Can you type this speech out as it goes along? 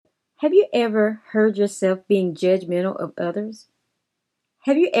Have you ever heard yourself being judgmental of others?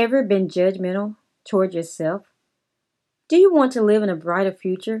 Have you ever been judgmental toward yourself? Do you want to live in a brighter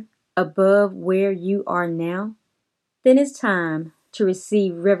future above where you are now? Then it's time to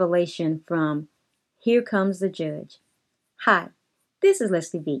receive revelation from Here Comes the Judge. Hi, this is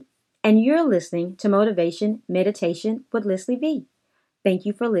Leslie V, and you're listening to Motivation Meditation with Leslie V. Thank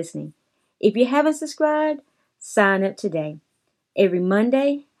you for listening. If you haven't subscribed, sign up today. Every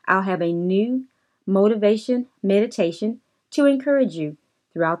Monday, I'll have a new motivation meditation to encourage you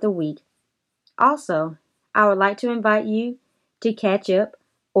throughout the week. Also, I would like to invite you to catch up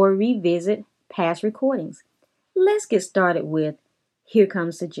or revisit past recordings. Let's get started with Here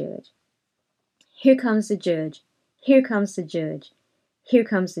Comes the Judge. Here comes the judge. Here comes the judge. Here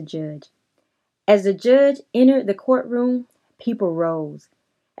comes the judge. As the judge entered the courtroom, people rose.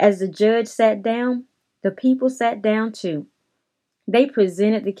 As the judge sat down, the people sat down too. They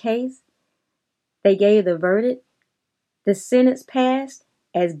presented the case. They gave the verdict. The sentence passed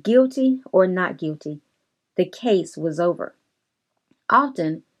as guilty or not guilty. The case was over.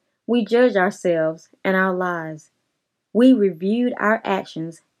 Often, we judge ourselves and our lives. We reviewed our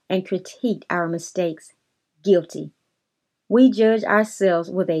actions and critiqued our mistakes. Guilty. We judge ourselves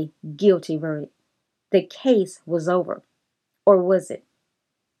with a guilty verdict. The case was over. Or was it?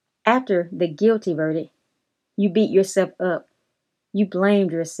 After the guilty verdict, you beat yourself up. You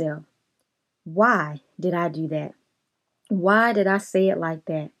blamed yourself. Why did I do that? Why did I say it like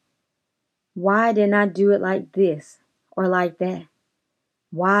that? Why didn't I do it like this or like that?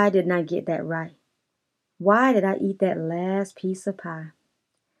 Why didn't I get that right? Why did I eat that last piece of pie?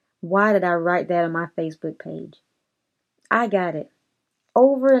 Why did I write that on my Facebook page? I got it.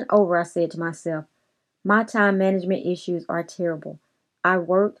 Over and over I said to myself, my time management issues are terrible. I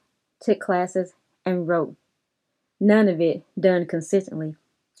worked, took classes, and wrote. None of it done consistently.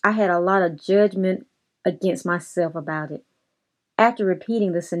 I had a lot of judgment against myself about it. After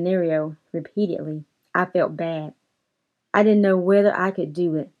repeating the scenario repeatedly, I felt bad. I didn't know whether I could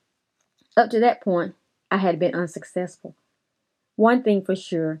do it. Up to that point, I had been unsuccessful. One thing for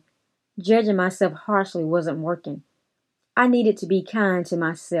sure, judging myself harshly wasn't working. I needed to be kind to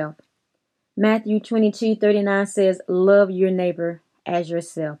myself. Matthew 22:39 says, love your neighbor as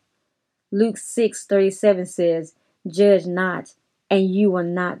yourself. Luke 6:37 says, judge not, and you will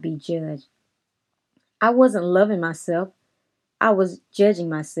not be judged. I wasn't loving myself. I was judging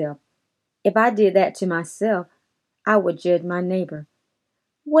myself. If I did that to myself, I would judge my neighbor.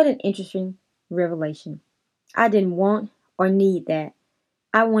 What an interesting revelation. I didn't want or need that.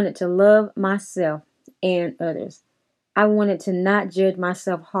 I wanted to love myself and others. I wanted to not judge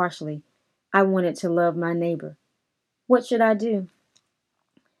myself harshly. I wanted to love my neighbor. What should I do?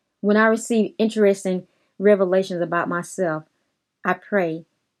 When I receive interesting revelations about myself, I pray.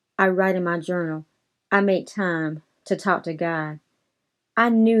 I write in my journal. I make time to talk to God. I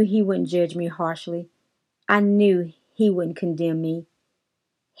knew He wouldn't judge me harshly. I knew He wouldn't condemn me.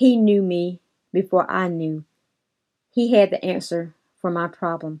 He knew me before I knew. He had the answer for my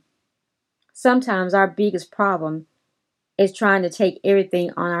problem. Sometimes our biggest problem is trying to take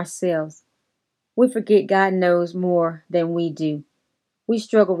everything on ourselves. We forget God knows more than we do. We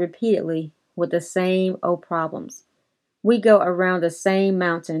struggle repeatedly with the same old problems. We go around the same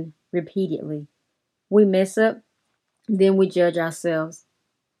mountain repeatedly. We mess up, then we judge ourselves.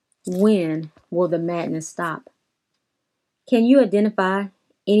 When will the madness stop? Can you identify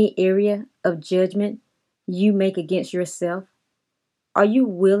any area of judgment you make against yourself? Are you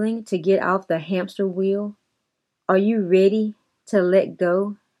willing to get off the hamster wheel? Are you ready to let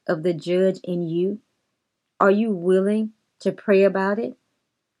go of the judge in you? Are you willing to pray about it?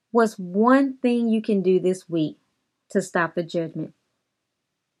 What's one thing you can do this week to stop the judgment?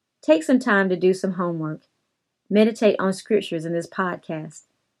 Take some time to do some homework. Meditate on scriptures in this podcast.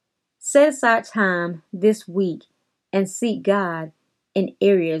 Set aside time this week and seek God in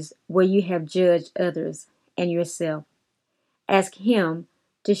areas where you have judged others and yourself. Ask Him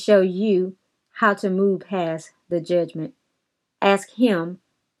to show you how to move past the judgment. Ask Him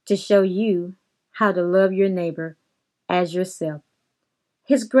to show you how to love your neighbor as yourself.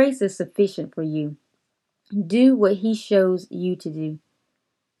 His grace is sufficient for you. Do what He shows you to do.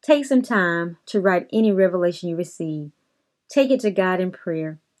 Take some time to write any revelation you receive. Take it to God in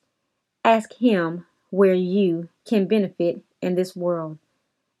prayer. Ask Him where you can benefit in this world.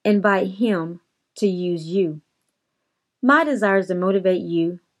 Invite Him to use you. My desire is to motivate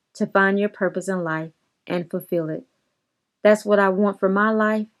you to find your purpose in life and fulfill it. That's what I want for my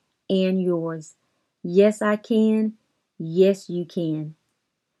life and yours. Yes, I can. Yes, you can.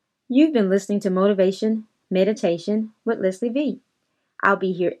 You've been listening to Motivation Meditation with Leslie V. I'll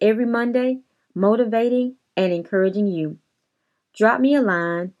be here every Monday, motivating and encouraging you. Drop me a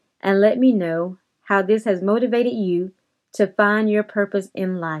line and let me know how this has motivated you to find your purpose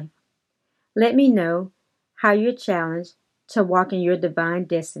in life. Let me know how you're challenged to walk in your divine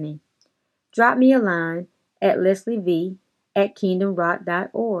destiny. Drop me a line at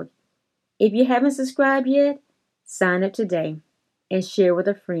lesliev@kingdomrock.org. If you haven't subscribed yet, sign up today and share with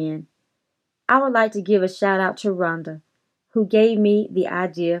a friend. I would like to give a shout out to Rhonda, who gave me the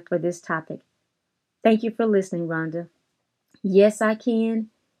idea for this topic. Thank you for listening, Rhonda. Yes, I can.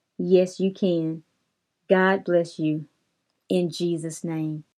 Yes, you can. God bless you. In Jesus' name.